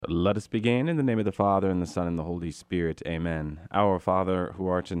Let us begin in the name of the Father, and the Son, and the Holy Spirit. Amen. Our Father, who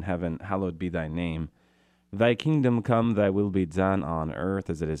art in heaven, hallowed be thy name. Thy kingdom come, thy will be done on earth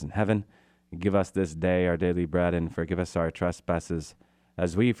as it is in heaven. Give us this day our daily bread, and forgive us our trespasses,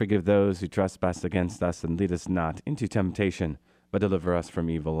 as we forgive those who trespass against us. And lead us not into temptation, but deliver us from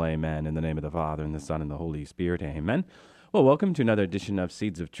evil. Amen. In the name of the Father, and the Son, and the Holy Spirit. Amen. Well, welcome to another edition of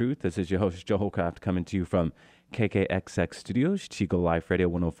Seeds of Truth. This is your host, Joe Holcraft, coming to you from KKXX Studios, Chico Life Radio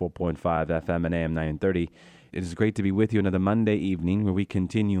 104.5 FM and AM 930. It is great to be with you another Monday evening where we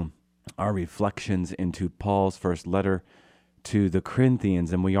continue our reflections into Paul's first letter to the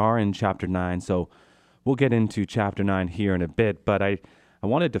Corinthians, and we are in chapter 9, so we'll get into chapter 9 here in a bit, but I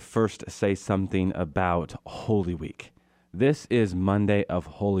wanted to first say something about Holy Week. This is Monday of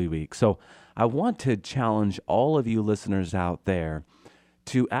Holy Week, so I want to challenge all of you listeners out there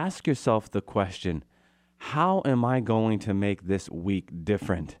to ask yourself the question, how am I going to make this week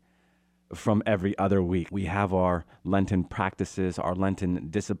different from every other week? We have our Lenten practices, our Lenten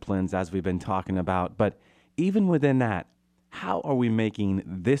disciplines, as we've been talking about. But even within that, how are we making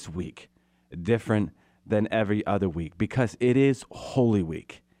this week different than every other week? Because it is Holy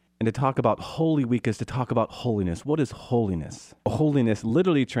Week. And to talk about Holy Week is to talk about holiness. What is holiness? Holiness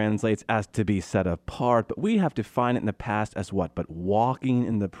literally translates as to be set apart, but we have defined it in the past as what? But walking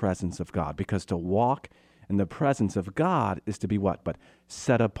in the presence of God. Because to walk in the presence of God is to be what? But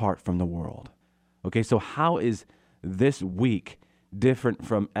set apart from the world. Okay, so how is this week different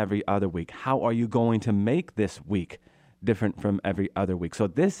from every other week? How are you going to make this week different from every other week? So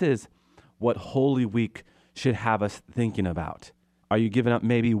this is what Holy Week should have us thinking about. Are you giving up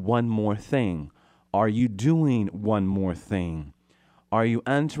maybe one more thing? Are you doing one more thing? Are you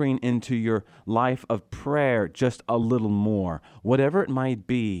entering into your life of prayer just a little more? Whatever it might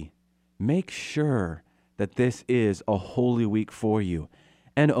be, make sure that this is a holy week for you,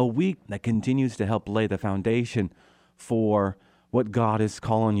 and a week that continues to help lay the foundation for what God is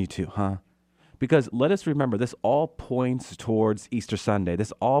calling you to, Because let us remember, this all points towards Easter Sunday.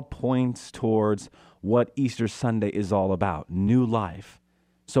 This all points towards what Easter Sunday is all about, new life.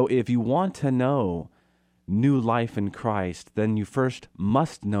 So if you want to know new life in Christ, then you first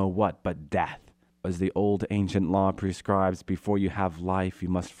must know what? But death. As the old ancient law prescribes, before you have life, you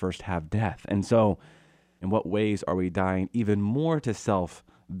must first have death. And so, in what ways are we dying even more to self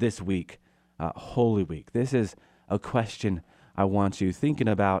this week, Holy Week? This is a question I want you thinking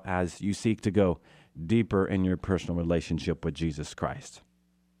about as you seek to go deeper in your personal relationship with Jesus Christ.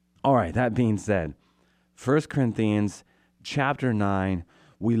 All right, that being said, 1 Corinthians chapter 9,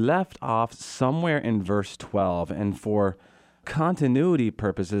 we left off somewhere in verse 12. And for continuity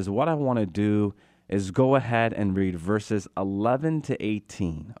purposes, what I want to do is go ahead and read verses 11 to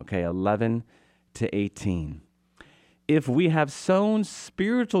 18. Okay, 11 to 18. If we have sown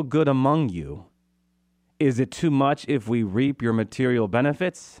spiritual good among you, is it too much if we reap your material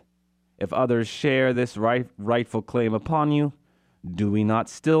benefits? If others share this rightful claim upon you, do we not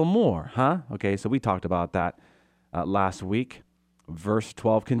still more, Okay, so we talked about that last week. Verse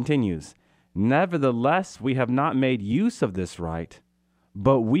 12 continues, nevertheless, we have not made use of this right,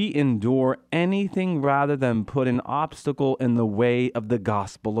 but we endure anything rather than put an obstacle in the way of the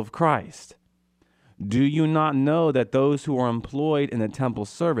gospel of Christ. Do you not know that those who are employed in the temple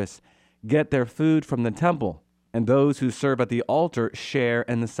service get their food from the temple, and those who serve at the altar share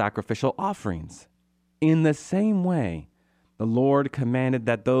in the sacrificial offerings? In the same way, the Lord commanded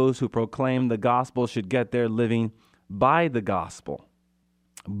that those who proclaim the gospel should get their living by the gospel.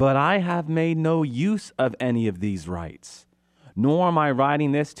 But I have made no use of any of these rights, nor am I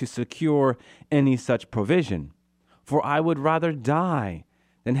writing this to secure any such provision, for I would rather die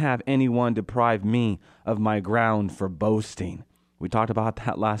than have anyone deprive me of my ground for boasting. We talked about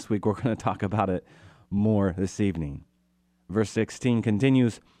that last week. We're going to talk about it more this evening. Verse 16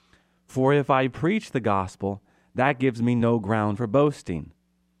 continues, for if I preach the gospel, that gives me no ground for boasting.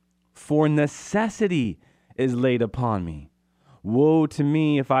 For necessity is laid upon me. Woe to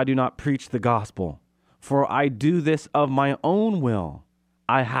me if I do not preach the gospel, for I do this of my own will.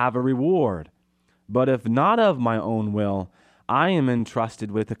 I have a reward. But if not of my own will, I am entrusted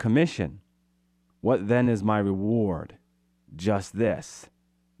with a commission. What then is my reward? Just this,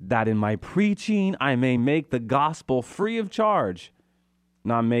 that in my preaching I may make the gospel free of charge,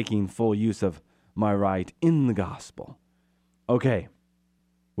 not making full use of my right in the gospel. Okay,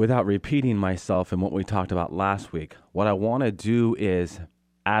 without repeating myself in what we talked about last week, what I want to do is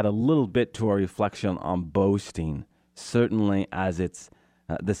add a little bit to our reflection on boasting, certainly as it's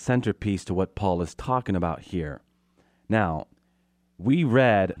the centerpiece to what Paul is talking about here. Now, we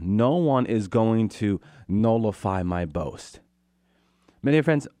read, no one is going to nullify my boast. My dear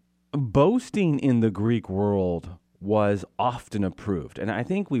friends, Boasting in the Greek world was often approved. And I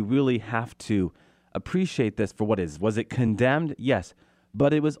think we really have to appreciate this for what it is. Was it condemned? Yes.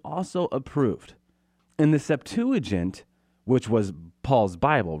 But it was also approved. In the Septuagint, which was Paul's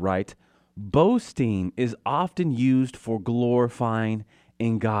Bible, right? Boasting is often used for glorifying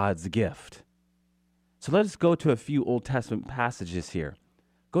in God's gift. So let us go to a few Old Testament passages here.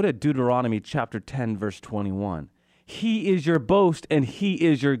 Go to Deuteronomy chapter 10, verse 21. He is your boast and he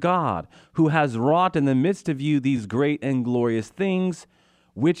is your God, who has wrought in the midst of you these great and glorious things,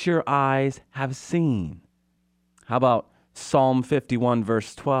 which your eyes have seen. How about Psalm 51,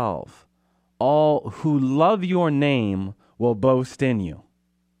 verse 12? All who love your name will boast in you.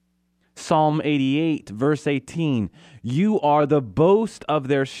 Psalm 88, verse 18, you are the boast of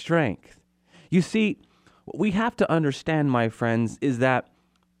their strength. You see, what we have to understand, my friends, is that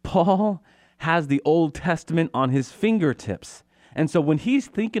Paul has the Old Testament on his fingertips. And so when he's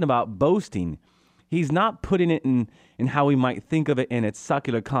thinking about boasting, he's not putting it in how we might think of it in its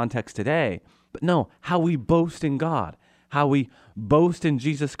secular context today, but no, how we boast in God, how we boast in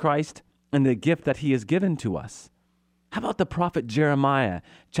Jesus Christ and the gift that he has given to us. How about the prophet Jeremiah,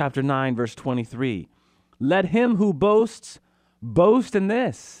 chapter 9, verse 23? Let him who boasts, boast in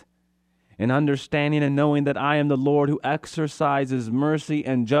this, in understanding and knowing that I am the Lord who exercises mercy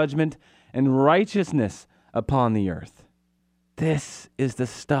and judgment and righteousness upon the earth. This is the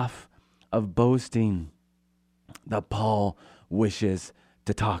stuff of boasting that Paul wishes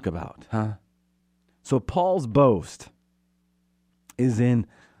to talk about, huh? So Paul's boast is in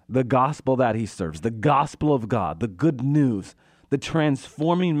the gospel that he serves, the gospel of God, the good news, the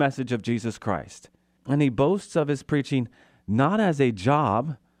transforming message of Jesus Christ. And he boasts of his preaching not as a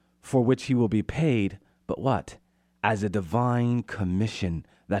job for which he will be paid, but what? As a divine commission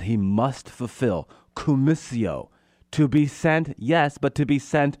that he must fulfill, commissio, to be sent, yes, but to be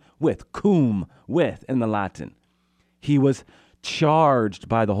sent with, cum, with in the Latin. He was charged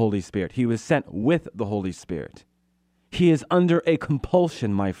by the Holy Spirit. He was sent with the Holy Spirit. He is under a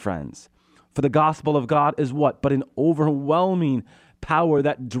compulsion, my friends. For the gospel of God is what? But an overwhelming power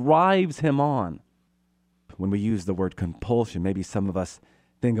that drives him on. When we use the word compulsion, maybe some of us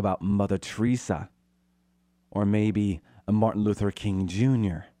think about Mother Teresa or maybe a Martin Luther King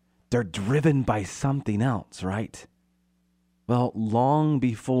Jr. They're driven by something else, right? Well, long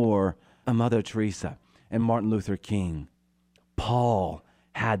before a Mother Teresa and Martin Luther King, Paul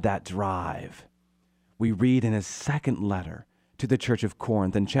had that drive. We read in his second letter to the church of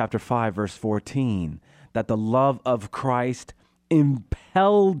Corinth in chapter 5, verse 14, that the love of Christ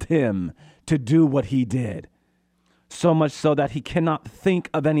impelled him to do what he did. So much so that he cannot think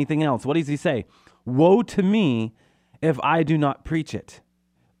of anything else. What does he say? Woe to me if I do not preach it.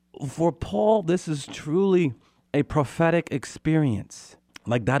 For Paul, this is truly a prophetic experience,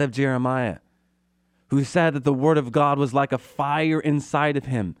 like that of Jeremiah, who said that the word of God was like a fire inside of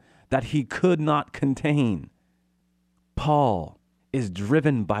him that he could not contain. Paul is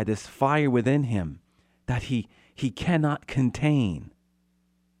driven by this fire within him that he cannot contain.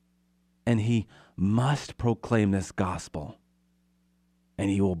 And he must proclaim this gospel. And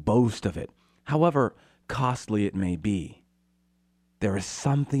he will boast of it, however costly it may be. There is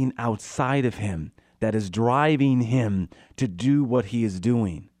something outside of him that is driving him to do what he is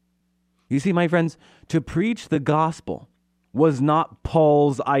doing. You see, my friends, to preach the gospel was not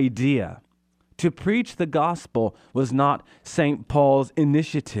Paul's idea. To preach the gospel was not St. Paul's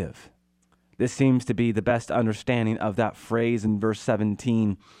initiative. This seems to be the best understanding of that phrase in verse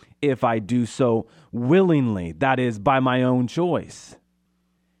 17, if I do so willingly, that is, by my own choice.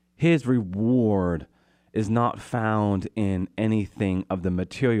 His reward is not found in anything of the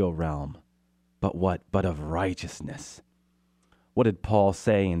material realm, but what? But of righteousness. What did Paul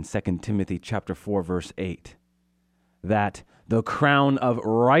say in 2 Timothy chapter 4, verse 8? That the crown of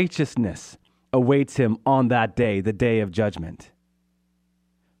righteousness awaits him on that day, the day of judgment.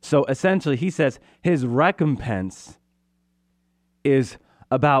 So essentially, he says his recompense is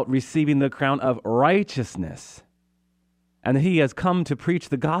about receiving the crown of righteousness, and that he has come to preach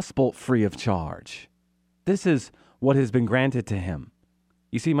the gospel free of charge. This is what has been granted to him.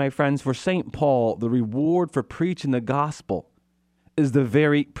 You see, my friends, for St. Paul, the reward for preaching the gospel is the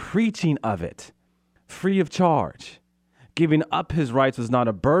very preaching of it, free of charge. Giving up his rights was not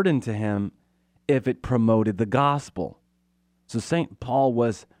a burden to him if it promoted the gospel. So St. Paul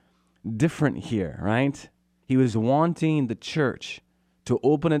was different here, right? He was wanting the church to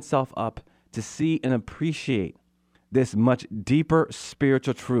open itself up to see and appreciate this much deeper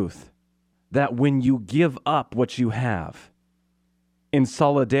spiritual truth, that when you give up what you have in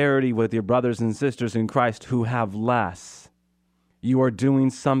solidarity with your brothers and sisters in Christ who have less, You are doing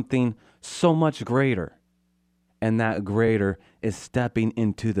something so much greater. And that greater is stepping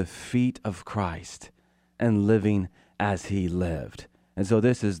into the feet of Christ and living as he lived. And so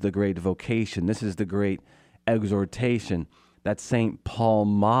this is the great vocation. This is the great exhortation that St. Paul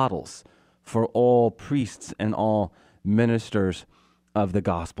models for all priests and all ministers of the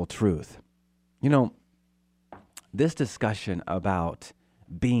gospel truth. You know, this discussion about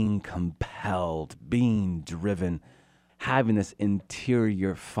being compelled, being driven, having this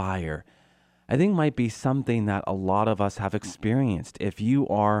interior fire, I think might be something that a lot of us have experienced. If you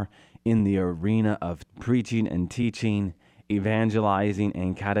are in the arena of preaching and teaching, evangelizing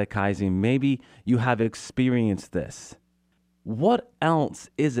and catechizing, maybe you have experienced this. What else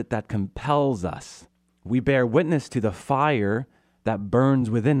is it that compels us? We bear witness to the fire that burns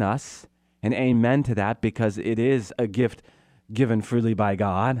within us, and amen to that, because it is a gift given freely by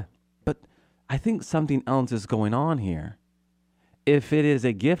God. But I think something else is going on here. If it is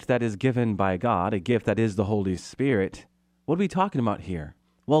a gift that is given by God, a gift that is the Holy Spirit, what are we talking about here?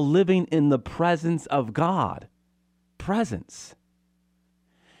 Well, living in the presence of God. Presence.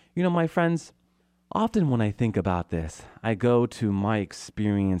 You know, my friends, often when I think about this, I go to my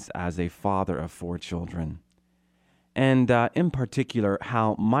experience as a father of 4 children. And in particular,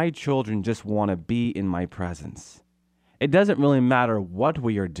 how my children just want to be in my presence. It doesn't really matter what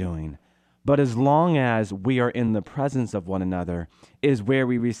we are doing, but as long as we are in the presence of one another is where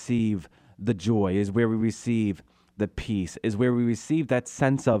we receive the joy, is where we receive the peace, is where we receive that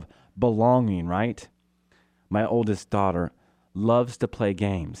sense of belonging, right? My oldest daughter loves to play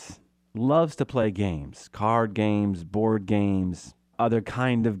games, card games, board games, other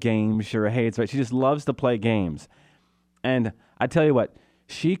kind of games she hates, right? She just loves to play games. And I tell you what,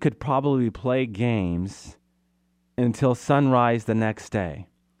 she could probably play games until sunrise the next day.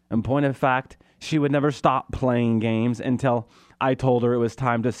 In point of fact, she would never stop playing games until I told her it was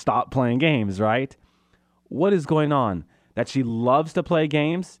time to stop playing games, right? What is going on? That she loves to play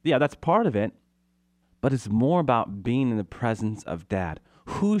games? Yeah, that's part of it. But it's more about being in the presence of Dad,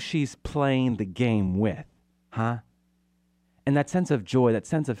 who she's playing the game with, huh? And that sense of joy, that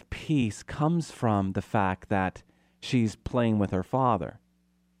sense of peace comes from the fact that she's playing with her father.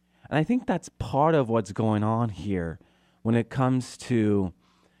 And I think that's part of what's going on here when it comes to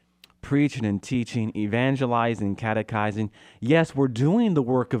preaching and teaching, evangelizing, catechizing. Yes, we're doing the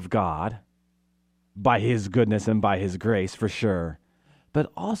work of God by his goodness and by his grace, for sure.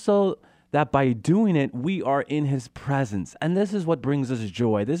 But also that by doing it, we are in his presence. And this is what brings us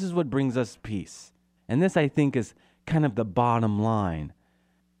joy. This is what brings us peace. And this, I think, is kind of the bottom line.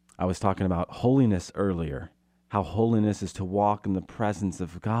 I was talking about holiness earlier, how holiness is to walk in the presence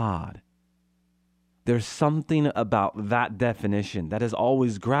of God. There's something about that definition that has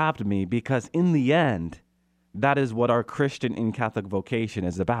always grabbed me, because in the end, that is what our Christian and Catholic vocation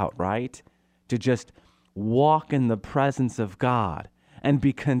is about, right? To just walk in the presence of God and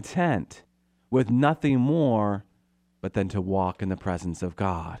be content with nothing more but than to walk in the presence of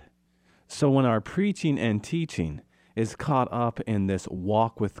God. So when our preaching and teaching is caught up in this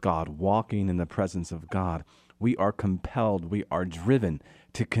walk with God, walking in the presence of God, we are compelled, we are driven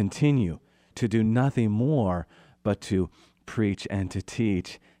to continue to do nothing more but to preach and to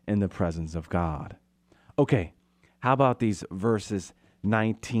teach in the presence of God. Okay, how about these verses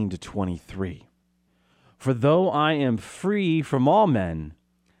 19 to 23? For though I am free from all men,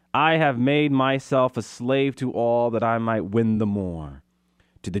 I have made myself a slave to all that I might win the more.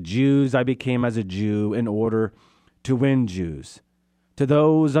 To the Jews I became as a Jew in order to win Jews. To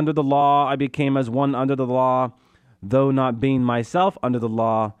those under the law I became as one under the law, though not being myself under the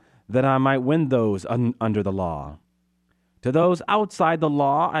law, that I might win those under the law. To those outside the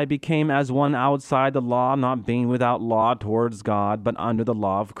law I became as one outside the law, not being without law towards God, but under the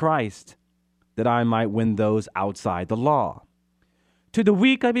law of Christ, that I might win those outside the law. To the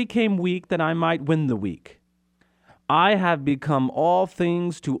weak I became weak, that I might win the weak. I have become all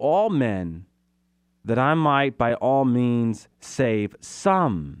things to all men, that I might by all means save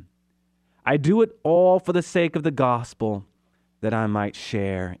some. I do it all for the sake of the gospel, that I might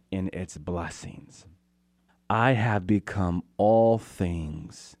share in its blessings. I have become all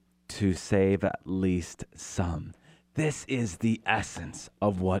things to save at least some. This is the essence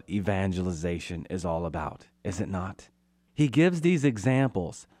of what evangelization is all about, is it not? He gives these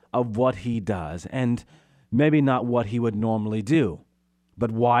examples of what he does, and maybe not what he would normally do.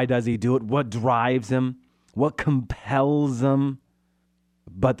 But why does he do it? What drives him? What compels him?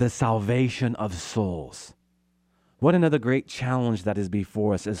 But the salvation of souls. What another great challenge that is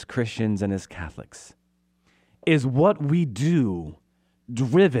before us as Christians and as Catholics. Is what we do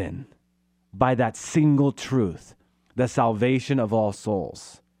driven by that single truth the salvation of all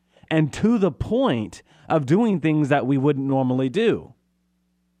souls, and to the point of doing things that we wouldn't normally do,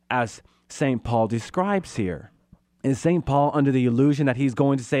 as St. Paul describes here. Is St. Paul under the illusion that he's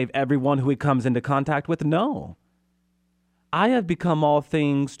going to save everyone who he comes into contact with? No. I have become all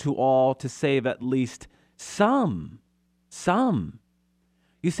things to all to save at least some. Some.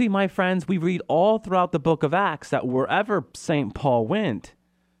 You see, my friends, we read all throughout the book of Acts that wherever St. Paul went,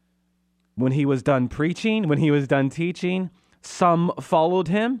 when he was done preaching, when he was done teaching, some followed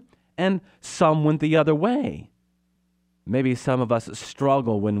him and some went the other way. Maybe some of us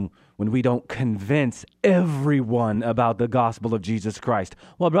struggle when we don't convince everyone about the gospel of Jesus Christ.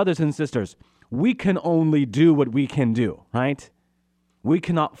 Well, brothers and sisters, we can only do what we can do, right? We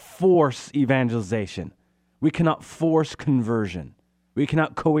cannot force evangelization. We cannot force conversion. We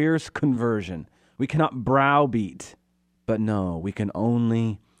cannot coerce conversion. We cannot browbeat. But no, we can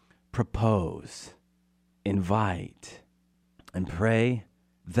only propose, invite, and pray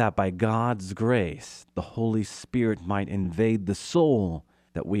that by God's grace, the Holy Spirit might invade the soul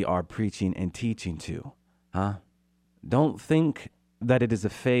that we are preaching and teaching to. Don't think that it is a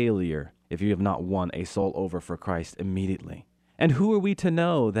failure if you have not won a soul over for Christ immediately. And who are we to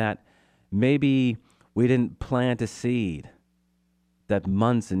know that maybe we didn't plant a seed that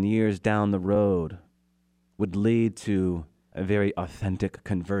months and years down the road would lead to a very authentic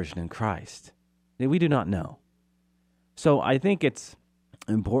conversion in Christ? We do not know. So I think it's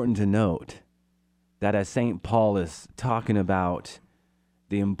important to note that as St. Paul is talking about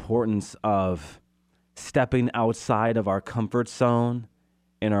the importance of stepping outside of our comfort zone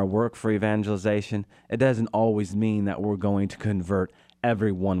in our work for evangelization, it doesn't always mean that we're going to convert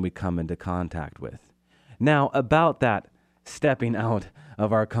everyone we come into contact with. Now, about that stepping out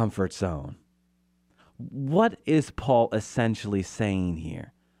of our comfort zone, what is Paul essentially saying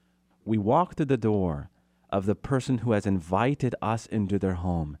here? We walk through the door of the person who has invited us into their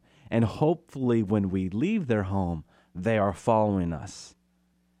home, and hopefully when we leave their home, they are following us.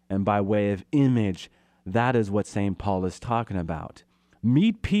 And by way of image, that is what St. Paul is talking about.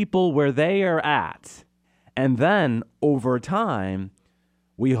 Meet people where they are at, and then over time,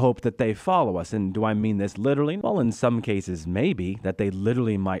 we hope that they follow us. And do I mean this literally? Well, in some cases, maybe, that they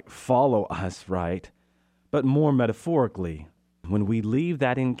literally might follow us, right? But more metaphorically, when we leave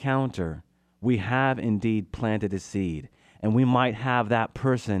that encounter, we have indeed planted a seed, and we might have that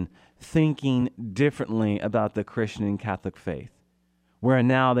person thinking differently about the Christian and Catholic faith, where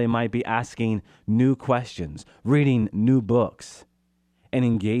now they might be asking new questions, reading new books, and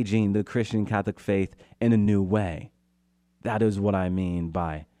engaging the Christian and Catholic faith in a new way. That is what I mean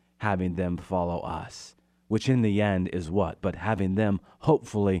by having them follow us, which in the end is what? But having them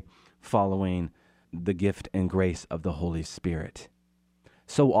hopefully following the gift and grace of the Holy Spirit.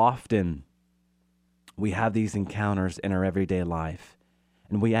 So often we have these encounters in our everyday life,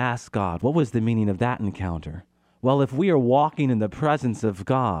 and we ask God, what was the meaning of that encounter? Well, if we are walking in the presence of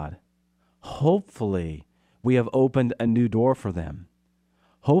God, hopefully we have opened a new door for them.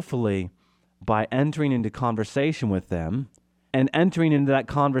 Hopefully, by entering into conversation with them and entering into that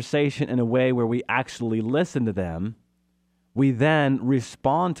conversation in a way where we actually listen to them, we then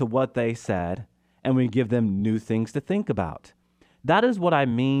respond to what they said and we give them new things to think about. That is what I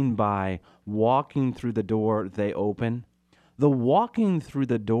mean by walking through the door they open. The walking through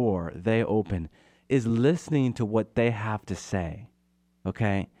the door they open is listening to what they have to say,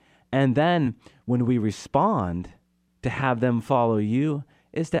 okay? And then when we respond to have them follow you,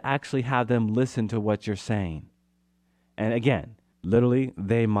 is to actually have them listen to what you're saying. And again, literally,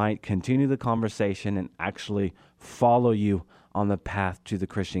 they might continue the conversation and actually follow you on the path to the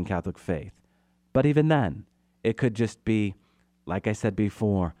Christian Catholic faith. But even then, it could just be, like I said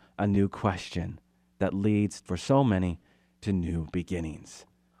before, a new question that leads for so many to new beginnings.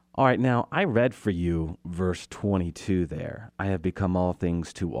 All right, now I read for you verse 22 there. I have become all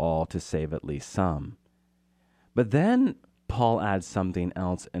things to all to save at least some. But then Paul adds something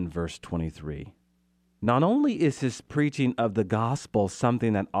else in verse 23. Not only is his preaching of the gospel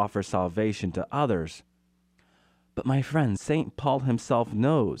something that offers salvation to others, but my friend, St. Paul himself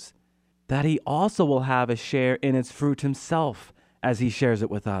knows that he also will have a share in its fruit himself as he shares it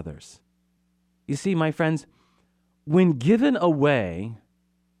with others. You see, my friends, when given away,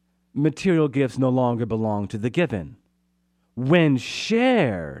 material gifts no longer belong to the given. When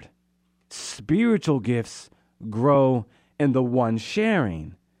shared, spiritual gifts grow in the one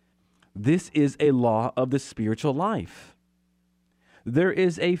sharing. This is a law of the spiritual life. There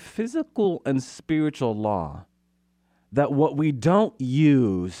is a physical and spiritual law that what we don't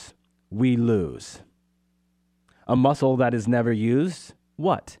use, we lose. A muscle that is never used,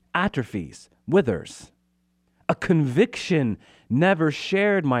 what? Atrophies, withers. A conviction never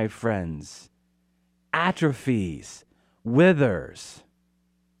shared, my friends, atrophies, withers.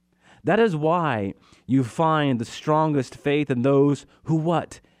 That is why you find the strongest faith in those who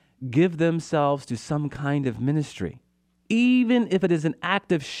what? Give themselves to some kind of ministry, even if it is an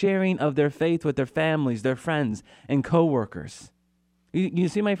active sharing of their faith with their families, their friends, and co-workers. You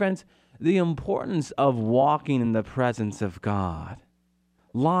see, my friends, the importance of walking in the presence of God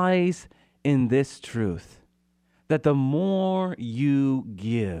lies in this truth, that the more you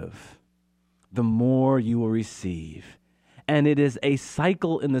give, the more you will receive. And it is a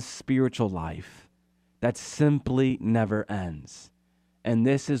cycle in the spiritual life that simply never ends. And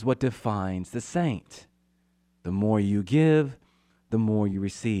this is what defines the saint. The more you give, the more you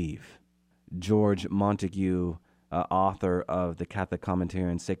receive. George Montague, author of the Catholic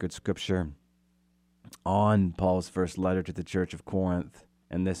Commentary on Sacred Scripture, on Paul's first letter to the Church of Corinth,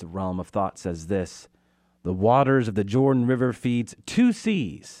 in this realm of thought, says this: the waters of the Jordan River feeds two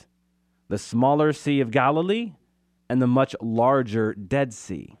seas, the smaller Sea of Galilee and the much larger Dead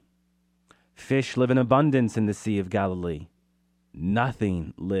Sea. Fish live in abundance in the Sea of Galilee.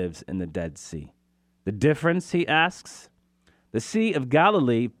 Nothing lives in the Dead Sea. The difference, he asks, the Sea of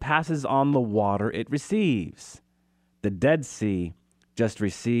Galilee passes on the water it receives. The Dead Sea just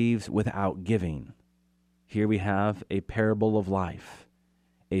receives without giving. Here we have a parable of life,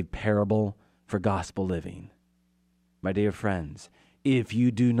 a parable for gospel living. My dear friends, if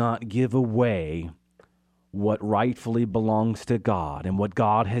you do not give away what rightfully belongs to God and what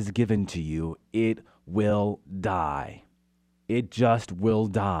God has given to you, it will die. It just will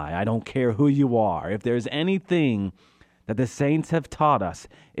die. I don't care who you are. If there's anything that the saints have taught us,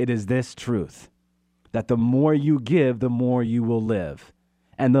 it is this truth, that the more you give, the more you will live.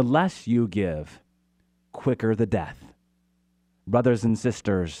 And the less you give, quicker the death. Brothers and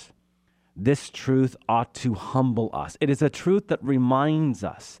sisters, this truth ought to humble us. It is a truth that reminds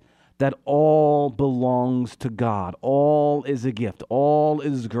us that all belongs to God. All is a gift. All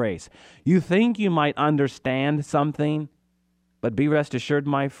is grace. You think you might understand something, but be rest assured,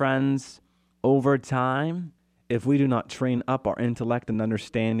 my friends, over time, if we do not train up our intellect and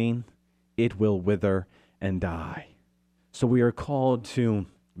understanding, it will wither and die. So we are called to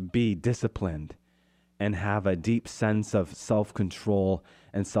be disciplined and have a deep sense of self-control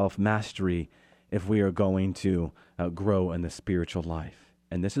and self-mastery if we are going to grow in the spiritual life.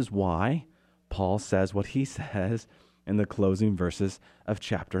 And this is why Paul says what he says in the closing verses of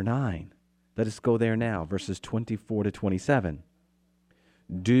chapter 9. Let us go there now, verses 24 to 27.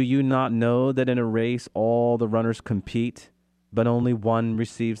 Do you not know that in a race all the runners compete, but only one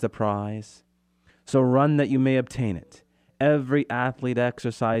receives the prize? So run that you may obtain it. Every athlete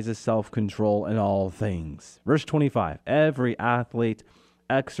exercises self-control in all things. Verse 25, every athlete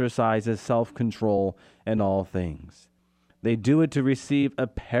exercises self-control in all things. They do it to receive a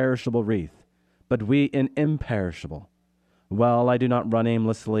perishable wreath, but we an imperishable. Well, I do not run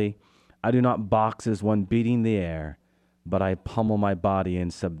aimlessly. I do not box as one beating the air, but I pummel my body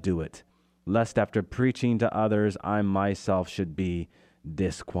and subdue it, lest after preaching to others, I myself should be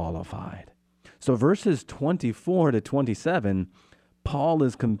disqualified. So verses 24 to 27, Paul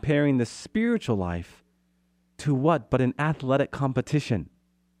is comparing the spiritual life to what but an athletic competition.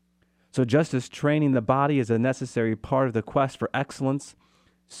 So just as training the body is a necessary part of the quest for excellence,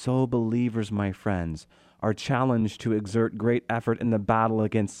 so believers, my friends, are challenged to exert great effort in the battle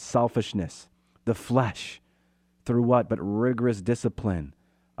against selfishness, the flesh, through what but rigorous discipline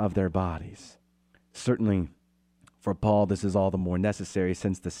of their bodies. Certainly, for Paul, this is all the more necessary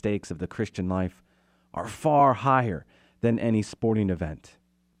since the stakes of the Christian life are far higher than any sporting event.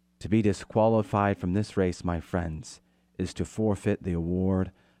 To be disqualified from this race, my friends, is to forfeit the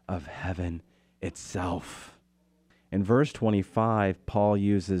award of heaven itself. In verse 25, Paul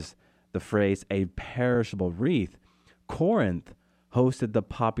uses the phrase a perishable wreath. Corinth hosted the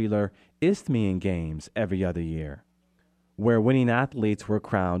popular Isthmian Games every other year, where winning athletes were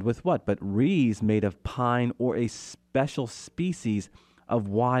crowned with what but wreaths made of pine or a special species of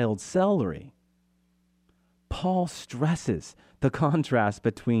wild celery. Paul stresses the contrast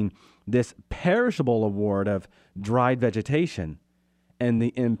between this perishable award of dried vegetation and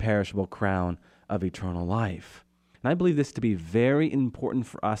the imperishable crown of eternal life. And I believe this to be very important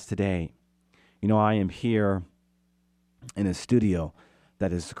for us today. You know, I am here in a studio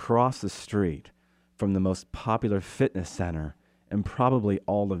that is across the street from the most popular fitness center in probably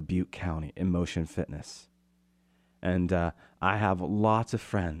all of Butte County, Emotion Fitness. And I have lots of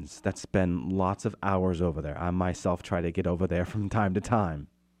friends that spend lots of hours over there. I myself try to get over there from time to time.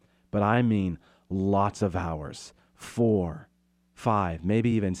 But I mean lots of hours, 4, 5,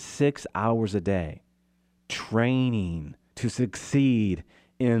 maybe even 6 hours a day, training to succeed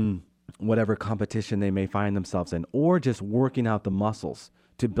in whatever competition they may find themselves in, or just working out the muscles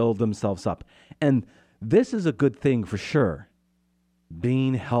to build themselves up. And this is a good thing for sure.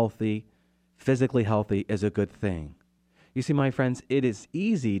 Being healthy, physically healthy, is a good thing. You see, my friends, it is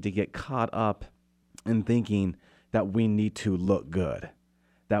easy to get caught up in thinking that we need to look good,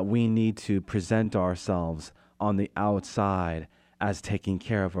 that we need to present ourselves on the outside as taking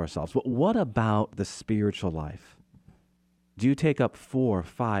care of ourselves. But what about the spiritual life? Do you take up 4,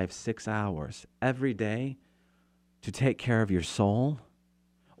 5, 6 hours every day to take care of your soul?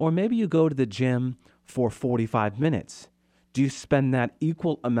 Or maybe you go to the gym for 45 minutes. Do you spend that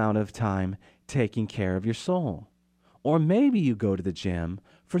equal amount of time taking care of your soul? Or maybe you go to the gym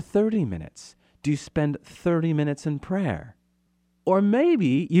for 30 minutes. Do you spend 30 minutes in prayer? Or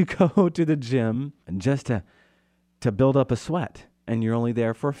maybe you go to the gym just to build up a sweat and you're only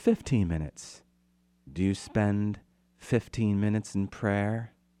there for 15 minutes. Do you spend 15 minutes in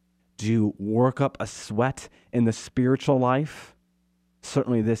prayer? Do you work up a sweat in the spiritual life?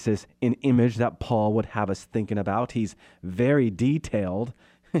 Certainly this is an image that Paul would have us thinking about. He's very detailed,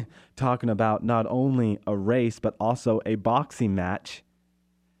 talking about not only a race, but also a boxing match.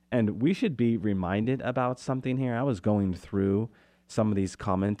 And we should be reminded about something here. I was going through some of these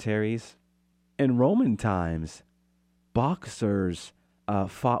commentaries. In Roman times, boxers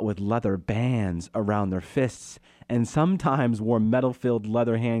fought with leather bands around their fists and sometimes wore metal-filled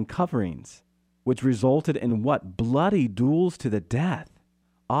leather hand coverings, which resulted in what? Bloody duels to the death.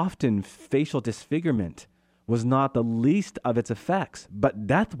 Often facial disfigurement was not the least of its effects, but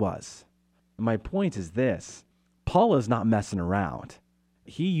death was. My point is this: Paul is not messing around.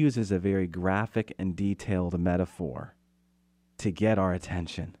 He uses a very graphic and detailed metaphor to get our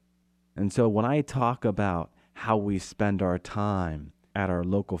attention. And so when I talk about how we spend our time at our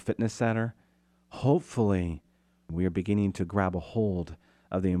local fitness center, hopefully we are beginning to grab a hold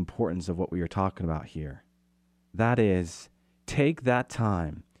of the importance of what we are talking about here. That is, take that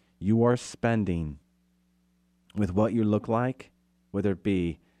time you are spending with what you look like, whether it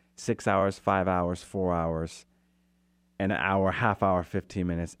be 6 hours, 5 hours, 4 hours, an hour, half hour, 15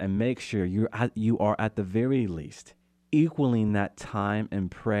 minutes, and make sure you are at the very least equaling that time in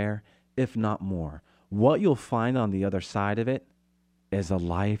prayer, if not more. What you'll find on the other side of it is a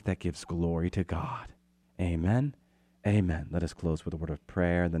life that gives glory to God. Amen. Amen. Let us close with a word of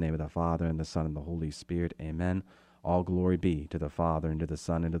prayer in the name of the Father, and the Son, and the Holy Spirit. Amen. All glory be to the Father, and to the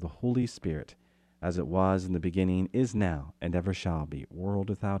Son, and to the Holy Spirit, as it was in the beginning, is now, and ever shall be, world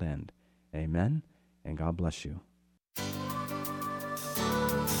without end. Amen. And God bless you.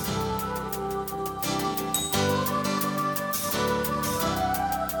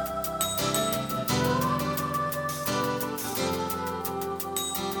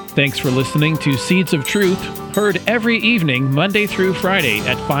 Thanks for listening to Seeds of Truth, heard every evening, Monday through Friday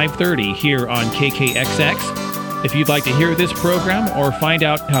at 5:30 here on KKXX. If you'd like to hear this program or find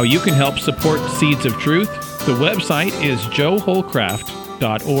out how you can help support Seeds of Truth, the website is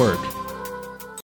joeholcraft.org.